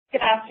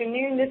Good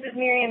afternoon. This is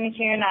Miriam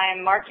Makhyoun. I am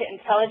Market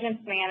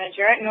Intelligence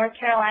Manager at North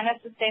Carolina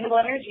Sustainable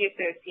Energy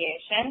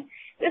Association.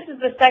 This is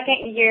the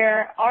second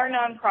year our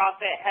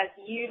nonprofit has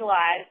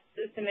utilized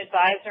System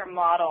Advisor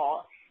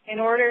model in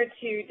order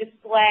to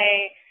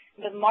display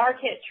the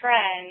market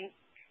trends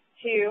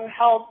to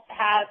help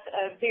have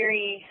a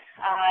very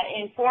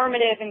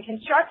informative and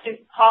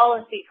constructive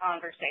policy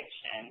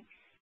conversation.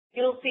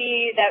 You'll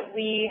see that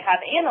we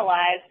have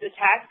analyzed the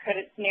tax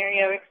credit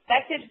scenario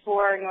expected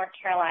for North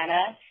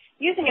Carolina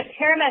using a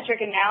parametric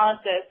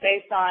analysis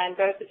based on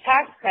both the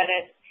tax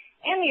credits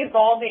and the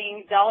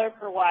evolving dollar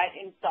per watt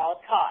installed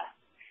cost.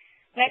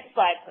 Next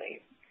slide, please.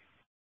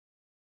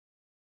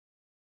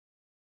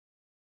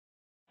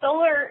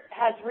 Solar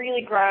has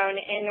really grown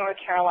in North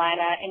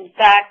Carolina. In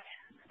fact,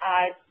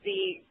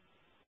 the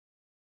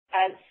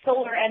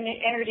Solar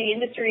Energy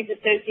Industries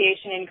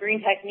Association and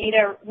Green Tech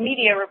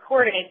Media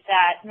reported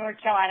that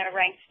North Carolina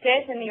ranked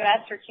 5th in the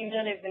U.S. for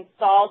cumulative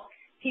installed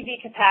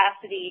PV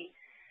capacity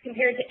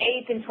compared to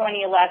 8th in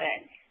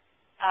 2011.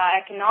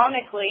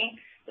 Economically,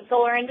 the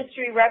solar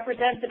industry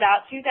represents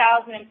about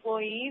 2,000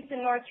 employees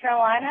in North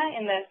Carolina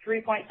in the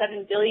 $3.7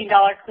 billion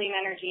clean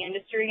energy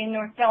industry in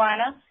North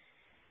Carolina.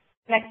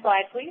 Next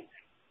slide, please.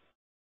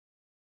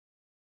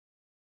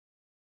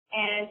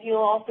 And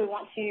you'll also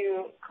want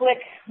to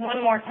click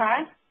one more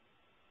time.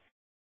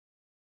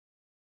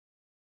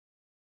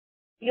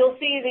 You'll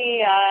see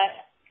the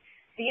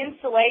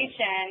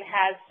installation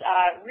has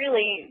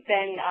really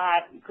been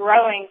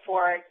growing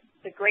for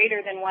the greater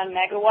than 1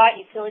 megawatt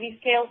utility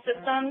scale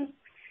systems.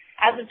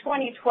 As of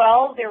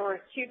 2012, there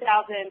were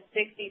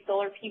 2,060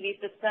 solar PV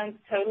systems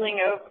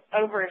totaling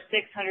over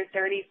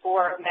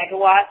 634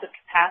 megawatts of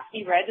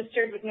capacity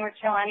registered with North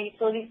Carolina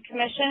Utilities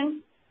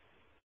Commission.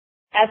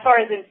 As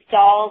far as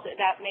installed,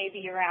 that may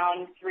be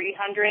around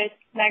 300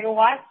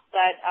 megawatts,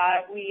 but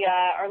we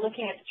are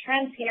looking at the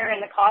trends here in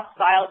the cost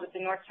filed with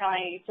the North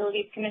Carolina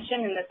Utilities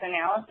Commission in this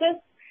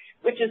analysis,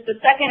 which is the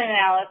second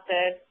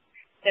analysis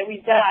that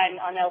we've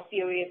done on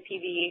LCOE of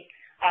PV.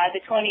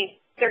 The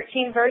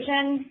 2013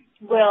 version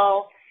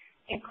will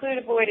include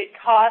avoided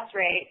cost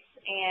rates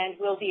and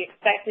will be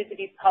expected to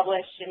be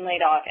published in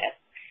late August.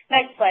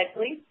 Next slide,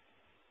 please.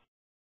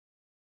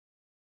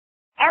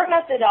 Our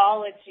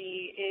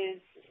methodology is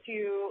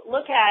to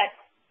look at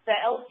the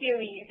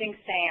LCOE using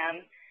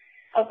SAM,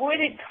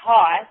 avoided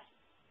costs,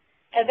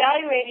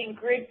 evaluating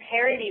grid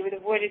parity with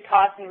avoided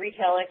costs and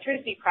retail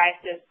electricity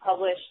prices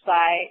published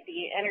by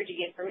the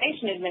Energy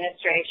Information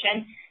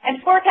Administration, and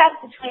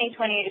forecast to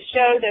 2020 to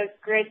show those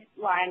grid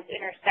lines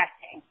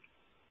intersecting.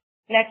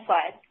 Next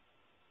slide.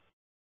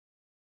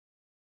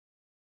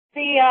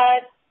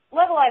 The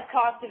levelized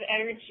cost of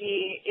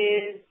energy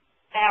is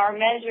our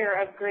measure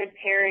of grid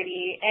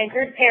parity, and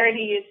grid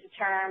parity is the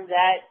term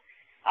that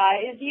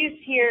is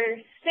used here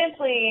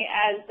simply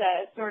as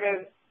a sort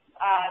of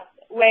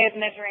way of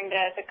measuring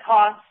the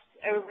cost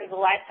over the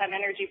lifetime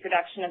energy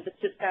production of the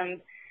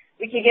system.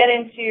 We could get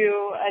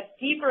into a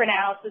deeper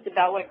analysis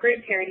about what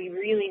grid parity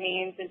really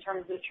means in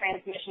terms of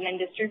transmission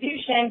and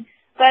distribution,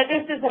 but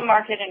this is a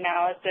market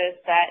analysis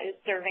that is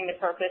serving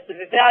the purpose of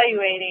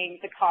evaluating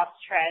the cost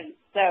trends.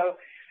 So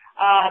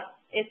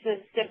it's a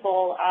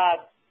simple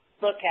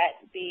look at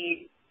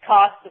the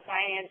cost of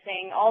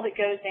financing, all that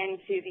goes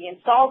into the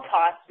installed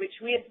costs, which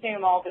we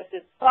assume all this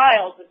is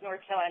filed with North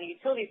Carolina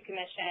Utilities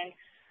Commission.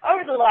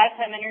 Over the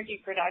lifetime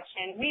energy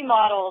production, we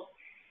modeled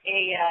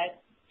a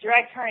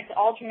direct current to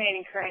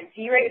alternating current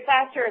Z-rate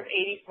factor of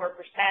 84%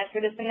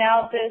 for this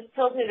analysis,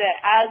 tilted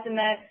at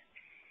azimuth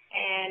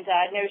and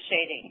no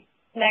shading.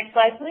 Next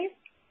slide, please.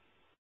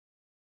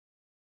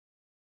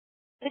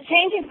 The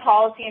changing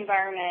policy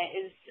environment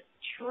is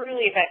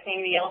truly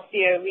affecting the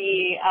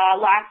LCOE.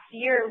 Last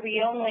year,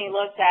 we only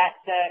looked at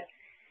the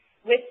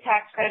with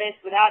tax credits,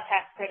 without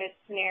tax credits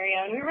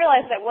scenario, and we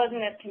realized that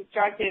wasn't as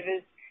constructive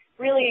as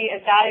really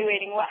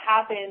evaluating what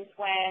happens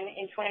when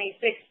in 2016,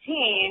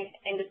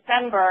 in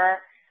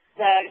December,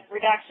 the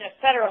reduction of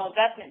federal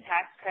investment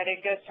tax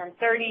credit goes from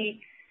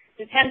 30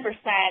 to 10%,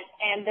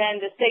 and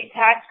then the state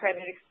tax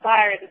credit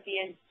expires at the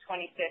end of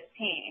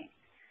 2015.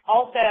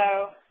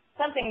 Also,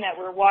 something that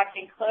we're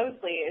watching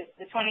closely is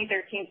the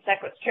 2013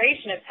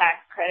 sequestration of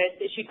tax credits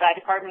issued by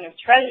Department of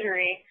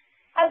Treasury,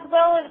 as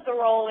well as the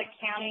role that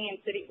county and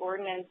city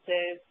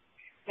ordinances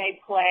may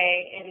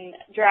play in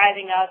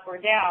driving up or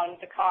down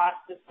the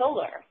cost of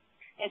solar.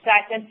 In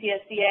fact,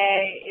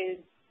 NCSEA is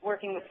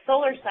working with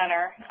Solar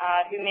Center,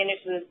 who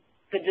manages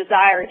the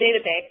Desire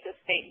database of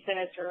state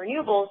incentives for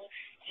renewables,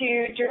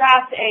 to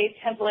draft a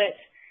template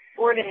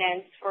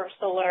ordinance for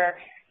solar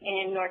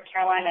in North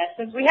Carolina,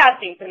 since we have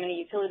seen so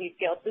many utility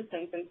scale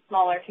systems in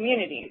smaller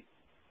communities.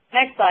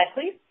 Next slide,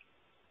 please.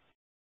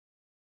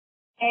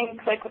 And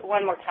click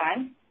one more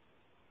time.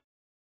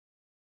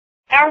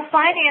 Our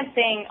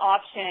financing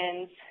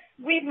options,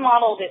 we've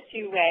modeled it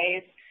two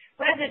ways.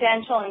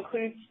 Residential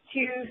includes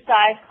 2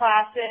 size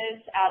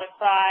classes out of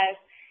 5,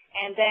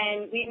 and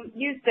then we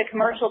use the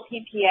commercial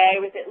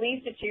PPA with at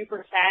least a 2%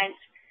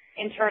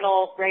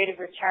 internal rate of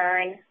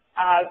return.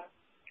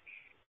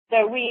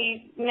 So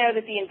we know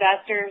that the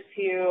investors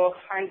who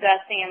are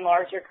investing in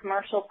larger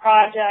commercial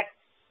projects,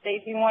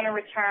 they do want a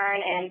return,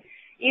 and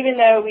even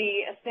though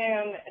we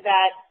assume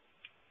that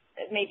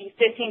maybe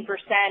 15%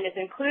 is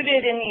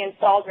included in the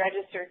installed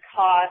registered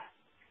cost,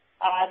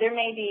 there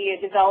may be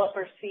a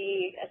developer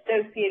fee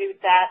associated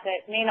with that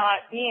that may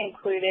not be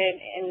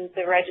included in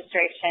the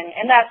registration,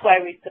 and that's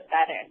why we put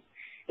that in.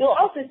 You'll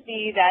also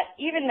see that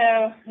even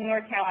though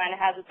North Carolina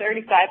has a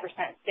 35%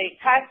 state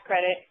tax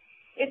credit,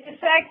 it's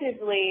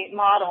effectively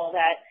modeled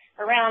at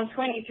around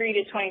 23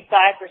 to 25%,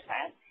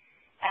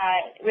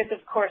 with,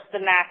 of course, the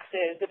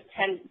maxes of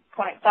 $10.5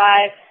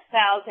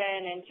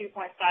 thousand and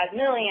 $2.5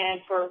 million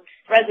for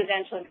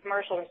residential and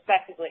commercial,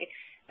 respectively.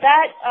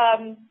 That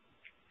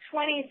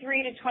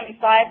 23 to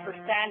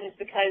 25% is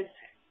because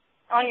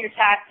on your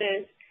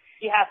taxes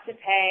you have to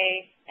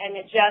pay an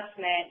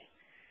adjustment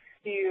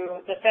to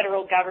the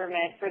federal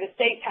government for the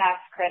state tax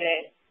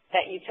credit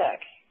that you took.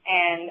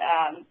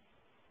 And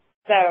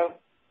so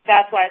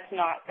that's why it's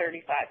not 35%.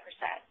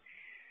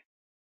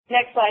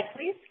 Next slide,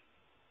 please.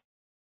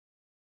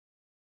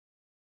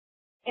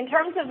 In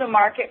terms of the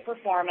market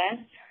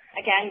performance,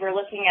 again, we're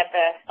looking at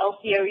the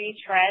LCOE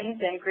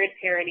trends and grid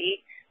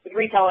parity with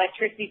retail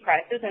electricity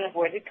prices and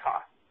avoided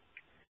costs.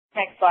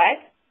 Next slide.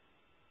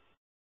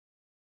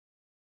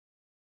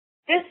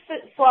 This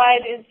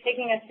slide is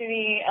taking us to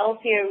the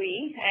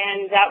LCOE,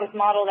 and that was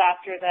modeled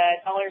after the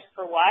dollars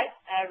per watt,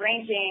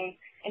 ranging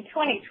in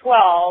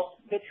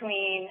 2012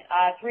 between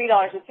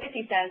 $3.50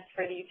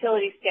 for the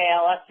utility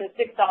scale up to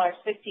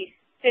 $6.15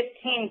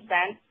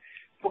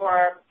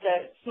 for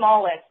the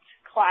smallest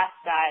class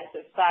size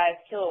of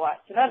 5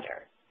 kilowatts and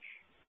under.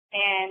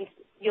 And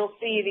you'll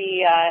see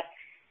the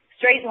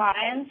straight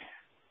lines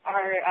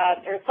are,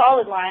 or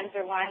solid lines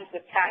are lines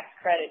with tax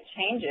credit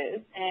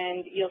changes,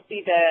 and you'll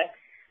see the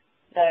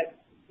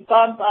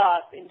bump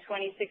up in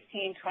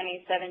 2016,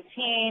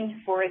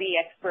 2017 for the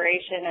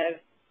expiration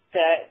of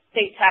the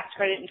state tax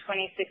credit in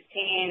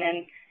 2016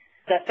 and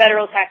the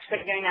federal tax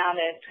credit going down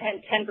to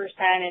 10%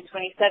 in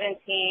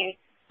 2017.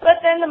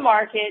 But then the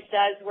market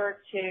does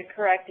work to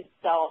correct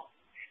itself.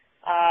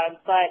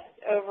 But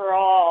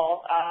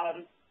overall,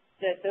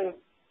 the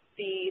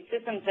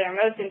systems that are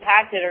most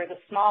impacted are the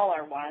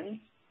smaller ones.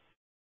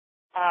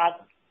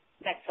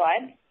 Next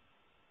slide.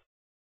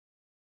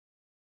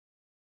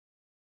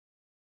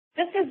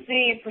 This is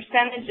the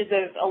percentages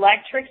of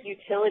electric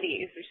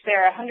utilities, which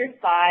there are 105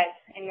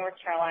 in North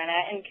Carolina,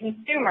 and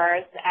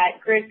consumers at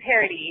grid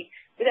parity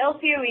with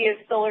LCOE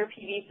of solar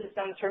PV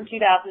systems from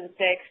 2006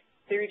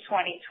 through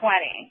 2020.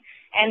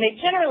 And they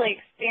generally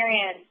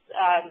experience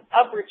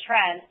upward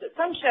trends, but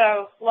some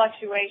show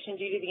fluctuation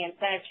due to the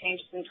incentive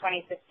changes in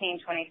 2015,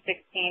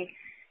 2016.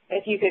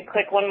 If you could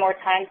click one more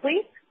time,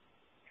 please.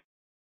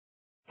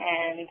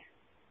 And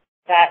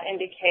that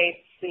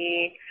indicates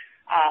the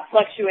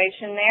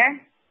fluctuation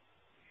there.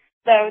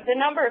 So the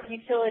number of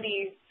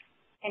utilities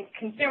and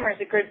consumers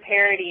at grid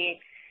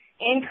parity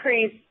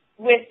increased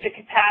with the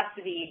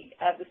capacity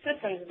of the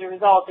systems as a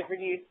result of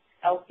reduced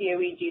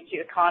LCOE due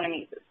to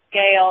economies of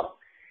scale.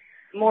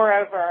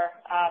 Moreover,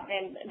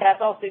 and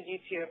that's also due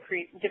to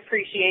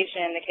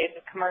depreciation in the case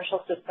of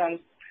commercial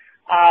systems.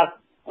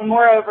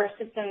 Moreover,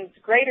 systems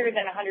greater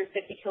than 150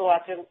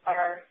 kilowatts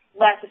are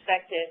less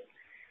affected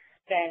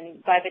than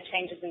by the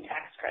changes in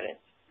tax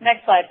credits.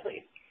 Next slide,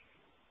 please.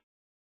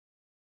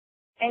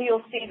 And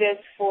you'll see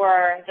this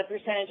for the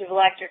percentage of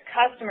electric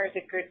customers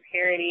at grid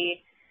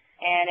parity,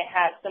 and it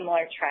has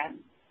similar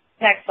trends.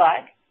 Next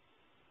slide.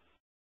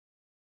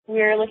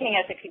 We're looking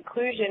at the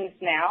conclusions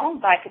now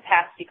by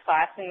capacity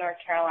class in North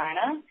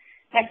Carolina.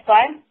 Next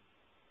slide.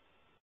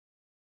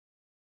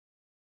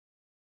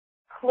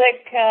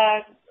 Click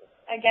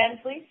again,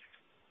 please.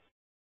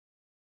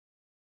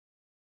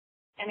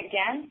 And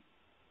again.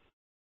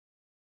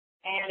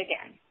 And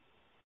again.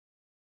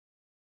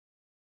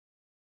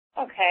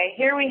 Okay,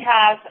 here we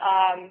have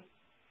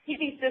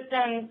PV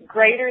systems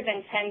greater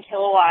than 10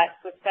 kilowatts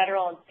with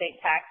federal and state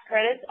tax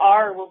credits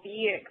are or will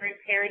be at grid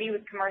parity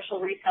with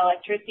commercial retail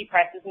electricity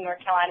prices in North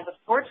Carolina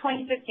before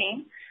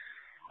 2015.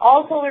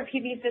 All solar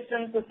PV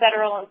systems with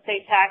federal and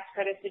state tax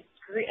credits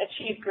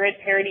achieve grid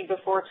parity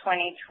before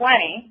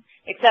 2020,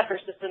 except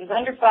for systems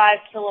under 5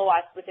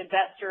 kilowatts with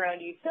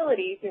investor-owned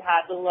utilities who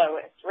have the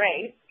lowest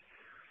rates.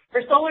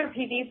 For solar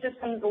PV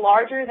systems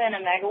larger than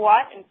a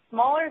megawatt and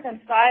smaller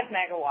than 5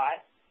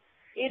 megawatts,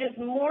 it is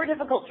more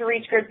difficult to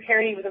reach grid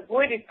parity with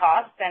avoided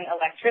costs than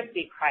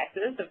electricity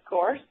prices, of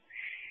course.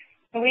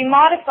 And we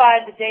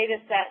modified the data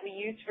set we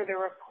used for the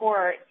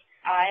report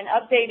and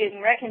updated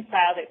and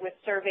reconciled it with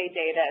survey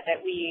data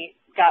that we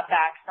got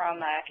back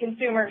from a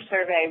consumer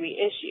survey we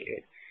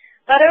issued.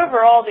 But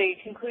overall, the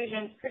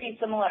conclusion is pretty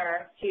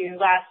similar to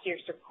last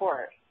year's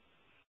report.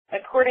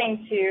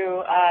 According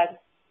to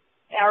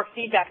our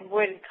feedback,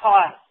 avoided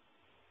cost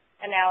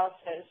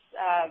analysis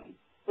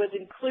was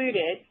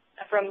included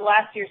from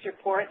last year's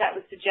report that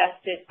was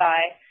suggested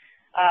by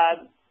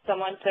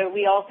someone. So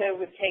we also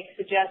would take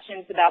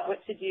suggestions about what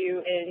to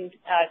do in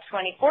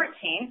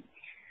 2014.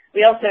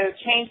 We also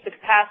changed the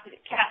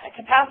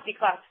capacity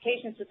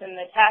classifications within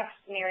the tax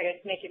scenario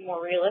to make it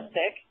more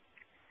realistic.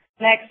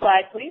 Next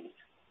slide, please.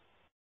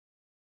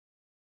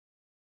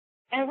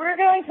 And we're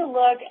going to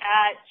look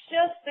at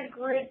just the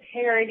grid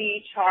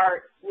parity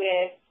chart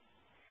with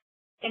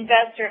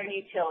investor and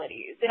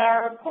utilities. In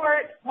our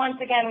report, once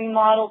again, we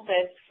modeled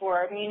this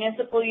for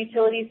municipal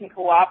utilities and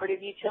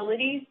cooperative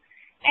utilities,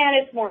 and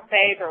it's more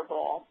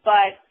favorable.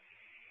 But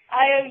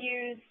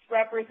IOUs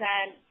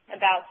represent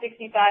about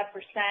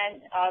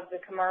 65% of the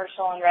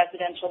commercial and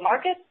residential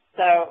markets,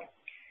 so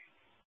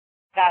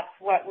that's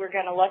what we're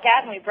going to look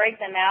at, and we break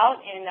them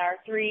out in our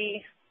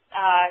three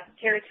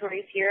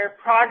territories here: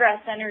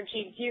 Progress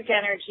Energy, Duke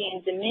Energy,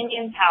 and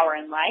Dominion Power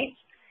and Light.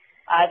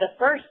 The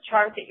first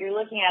chart that you're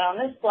looking at on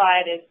this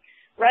slide is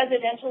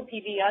residential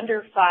PV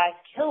under 5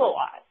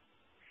 kilowatts,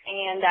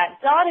 and that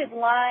dotted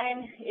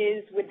line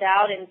is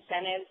without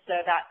incentives,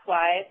 so that's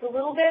why it's a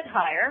little bit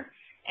higher,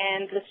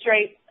 and the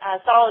straight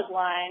solid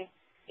line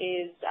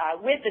is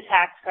with the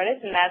tax credits,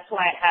 and that's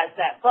why it has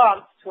that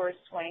bump towards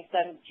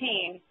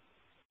 2017.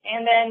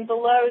 And then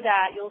below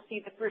that, you'll see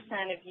the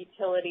percent of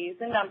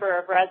utilities, the number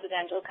of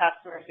residential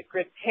customers at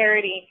grid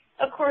parity.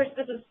 Of course,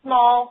 this is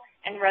small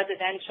and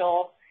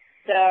residential,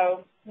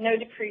 so no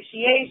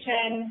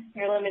depreciation.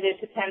 You're limited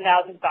to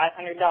 $10,500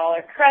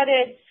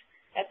 credits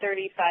at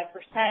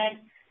 35%,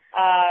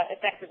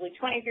 effectively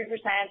 23%,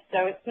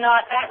 so it's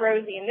not that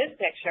rosy in this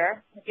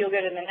picture. If you'll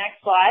go to the next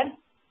slide.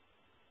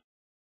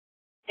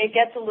 It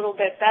gets a little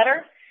bit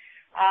better.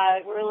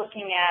 We're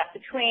looking at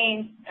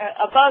between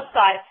above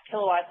 5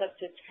 kilowatts up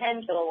to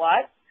 10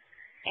 kilowatts,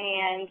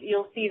 and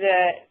you'll see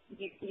that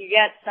you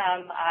get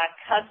some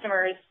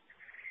customers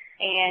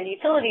and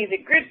utilities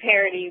at grid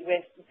parity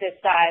with this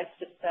size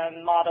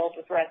system modeled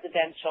with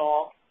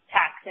residential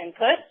tax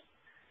inputs.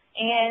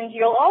 And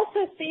you'll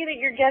also see that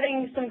you're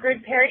getting some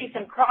grid parity,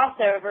 some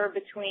crossover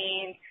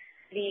between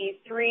the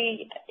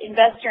three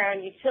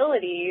investor-owned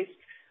utilities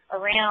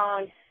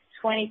around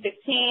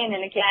 2015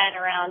 and again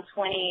around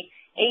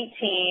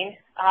 2018,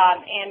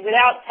 and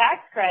without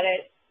tax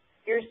credits,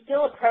 you're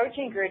still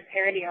approaching grid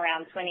parity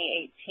around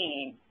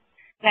 2018.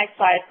 Next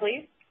slide,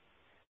 please.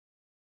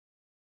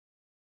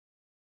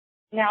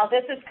 Now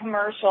this is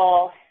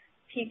commercial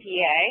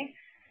PPA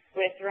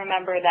with,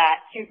 remember, that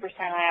 2%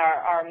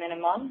 IRR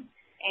minimum,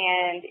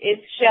 and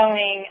it's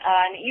showing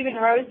an even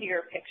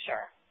rosier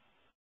picture.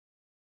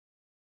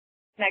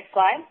 Next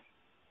slide.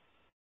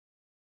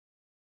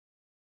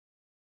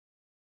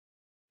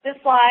 This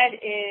slide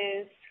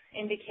is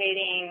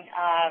indicating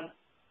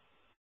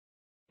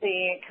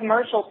the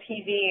commercial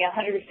PV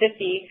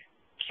 150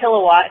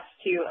 kilowatts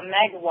to a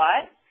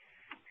megawatt,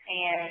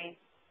 and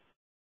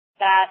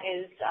that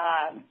is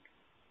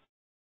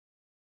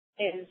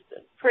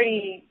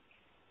pretty.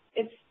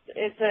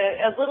 It's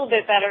a little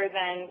bit better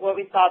than what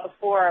we saw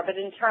before, but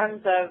in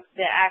terms of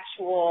the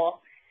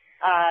actual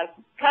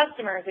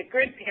customers at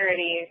grid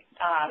parity,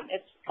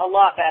 it's a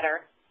lot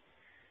better.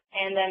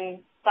 And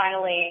then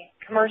finally,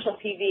 commercial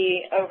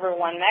PV over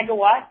 1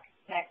 megawatt.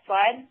 Next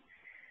slide.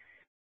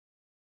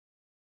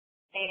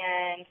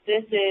 And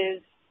this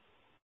is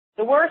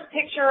the worst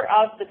picture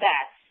of the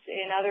best.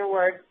 In other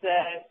words,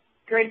 the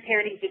grid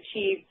parity is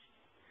achieved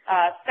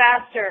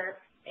faster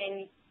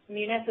in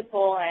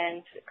municipal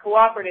and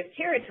cooperative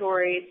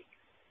territories.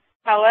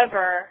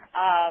 However,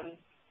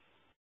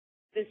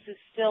 this is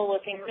still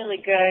looking really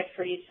good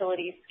for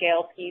utility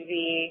scale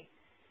PV,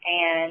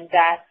 and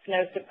that's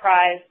no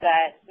surprise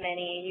that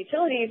many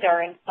utilities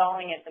are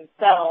installing it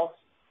themselves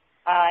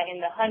in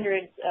the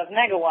hundreds of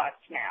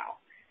megawatts now.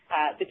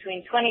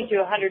 Between 20 to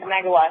 100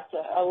 megawatts,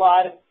 a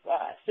lot of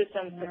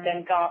systems have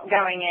been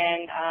going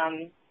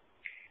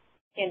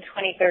in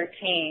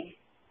 2013.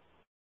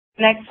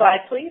 Next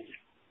slide, please.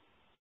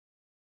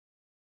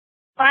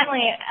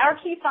 Finally, our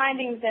key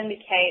findings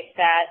indicate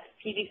that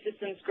PV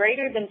systems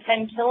greater than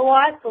 10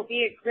 kilowatts will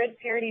be at grid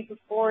parity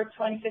before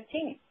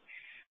 2015.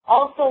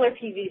 All solar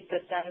PV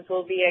systems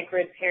will be at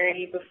grid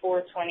parity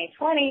before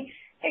 2020,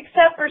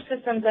 except for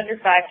systems under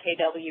 5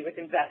 kW with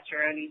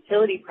investor-owned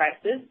utility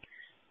prices.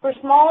 For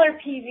solar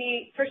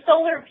PV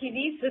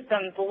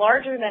systems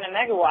larger than a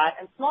megawatt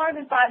and smaller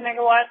than 5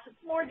 megawatts,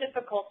 it's more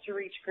difficult to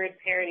reach grid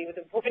parity with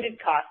avoided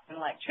costs and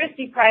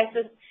electricity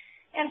prices.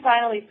 And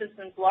finally,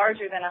 systems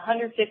larger than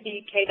 150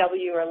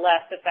 kW or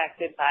less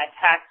affected by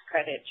tax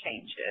credit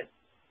changes.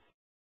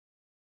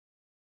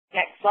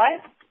 Next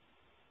slide.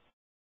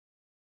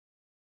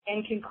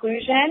 In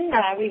conclusion,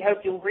 we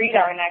hope you'll read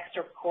our next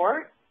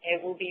report.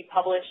 It will be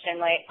published in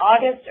late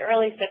August,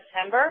 early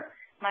September.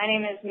 My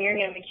name is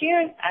Miriam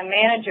Makhyoun. I'm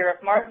Manager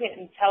of Market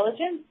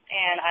Intelligence,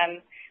 and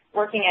I'm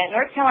working at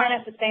North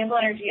Carolina Sustainable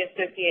Energy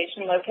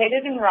Association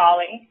located in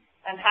Raleigh.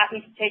 I'm happy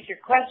to take your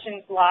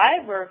questions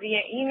live or via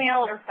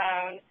email or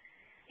phone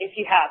if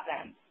you have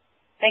them.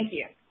 Thank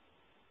you.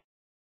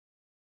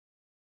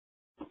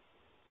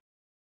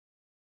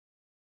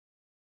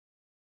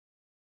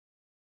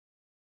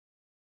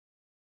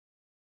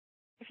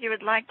 If you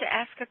would like to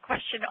ask a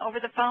question over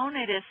the phone,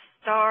 it is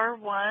 *1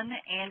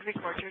 and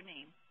record your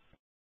name.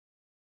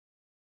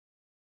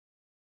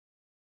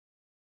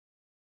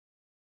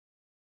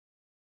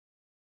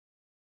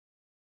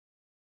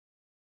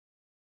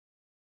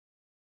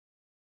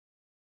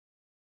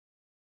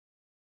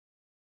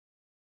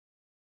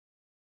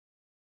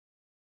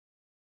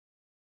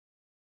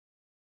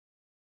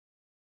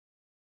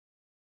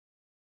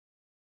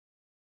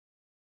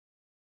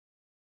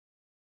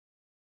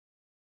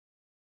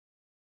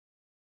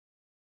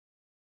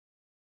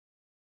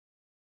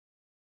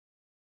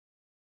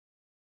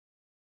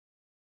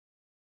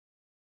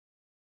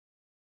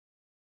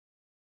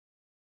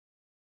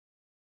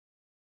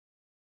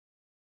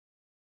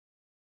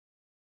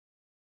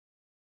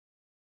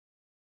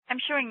 I'm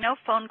showing no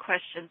phone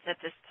questions at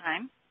this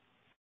time.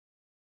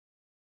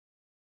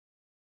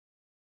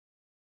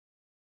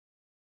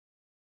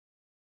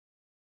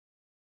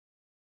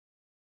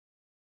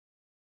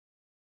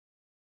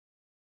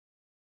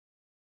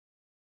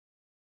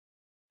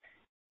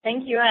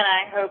 Thank you, and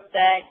I hope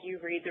that you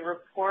read the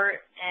report.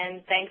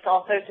 And thanks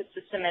also to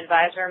System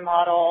Advisor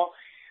Model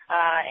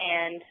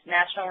and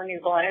National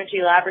Renewable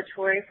Energy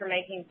Laboratory for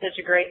making such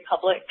a great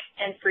public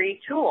and free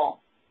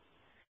tool.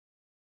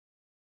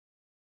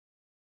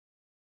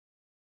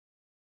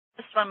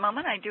 Just one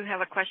moment, I do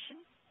have a question.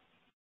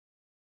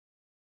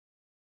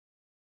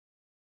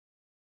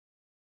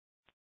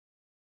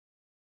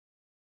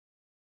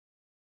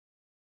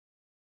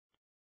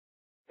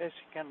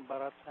 Jessican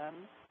Baratan,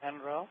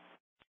 Enra.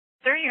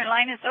 Sir, your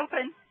line is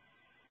open.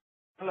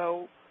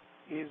 Hello.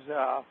 Is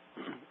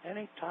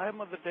any time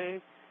of the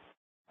day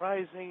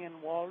rising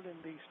involved in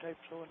these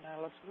types of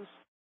analysis?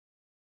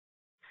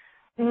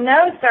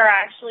 No, sir.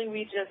 Actually,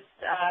 we just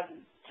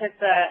took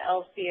the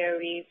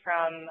LCOE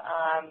from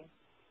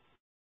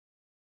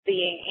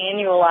the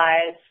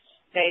annualized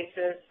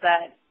basis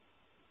that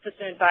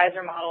System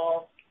Advisor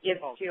Model gives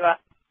to us.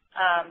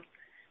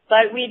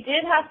 But we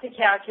did have to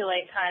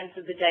calculate times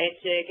of the day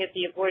to get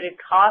the avoided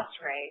cost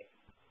rate.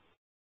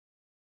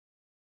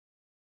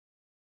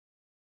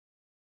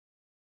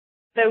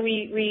 So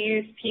we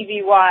use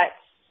PV watt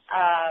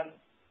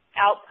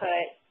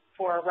output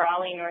for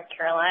Raleigh, North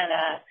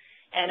Carolina,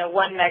 and a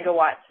 1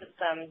 megawatt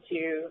system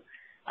to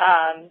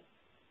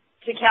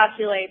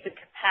calculate the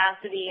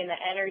capacity and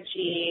the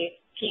energy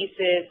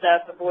pieces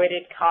of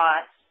avoided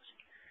cost.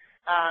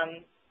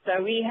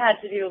 So we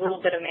had to do a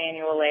little bit of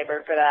manual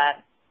labor for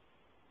that.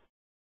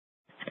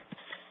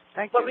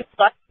 Thank you.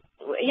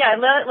 Yeah,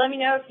 let me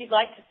know if you'd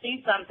like to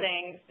see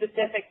something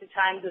specific to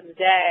times of the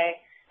day.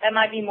 That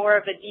might be more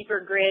of a deeper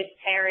grid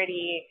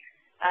parity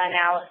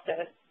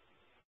analysis.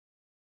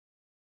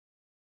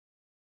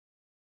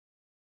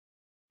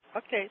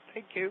 Okay,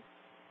 thank you.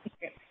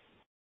 Okay.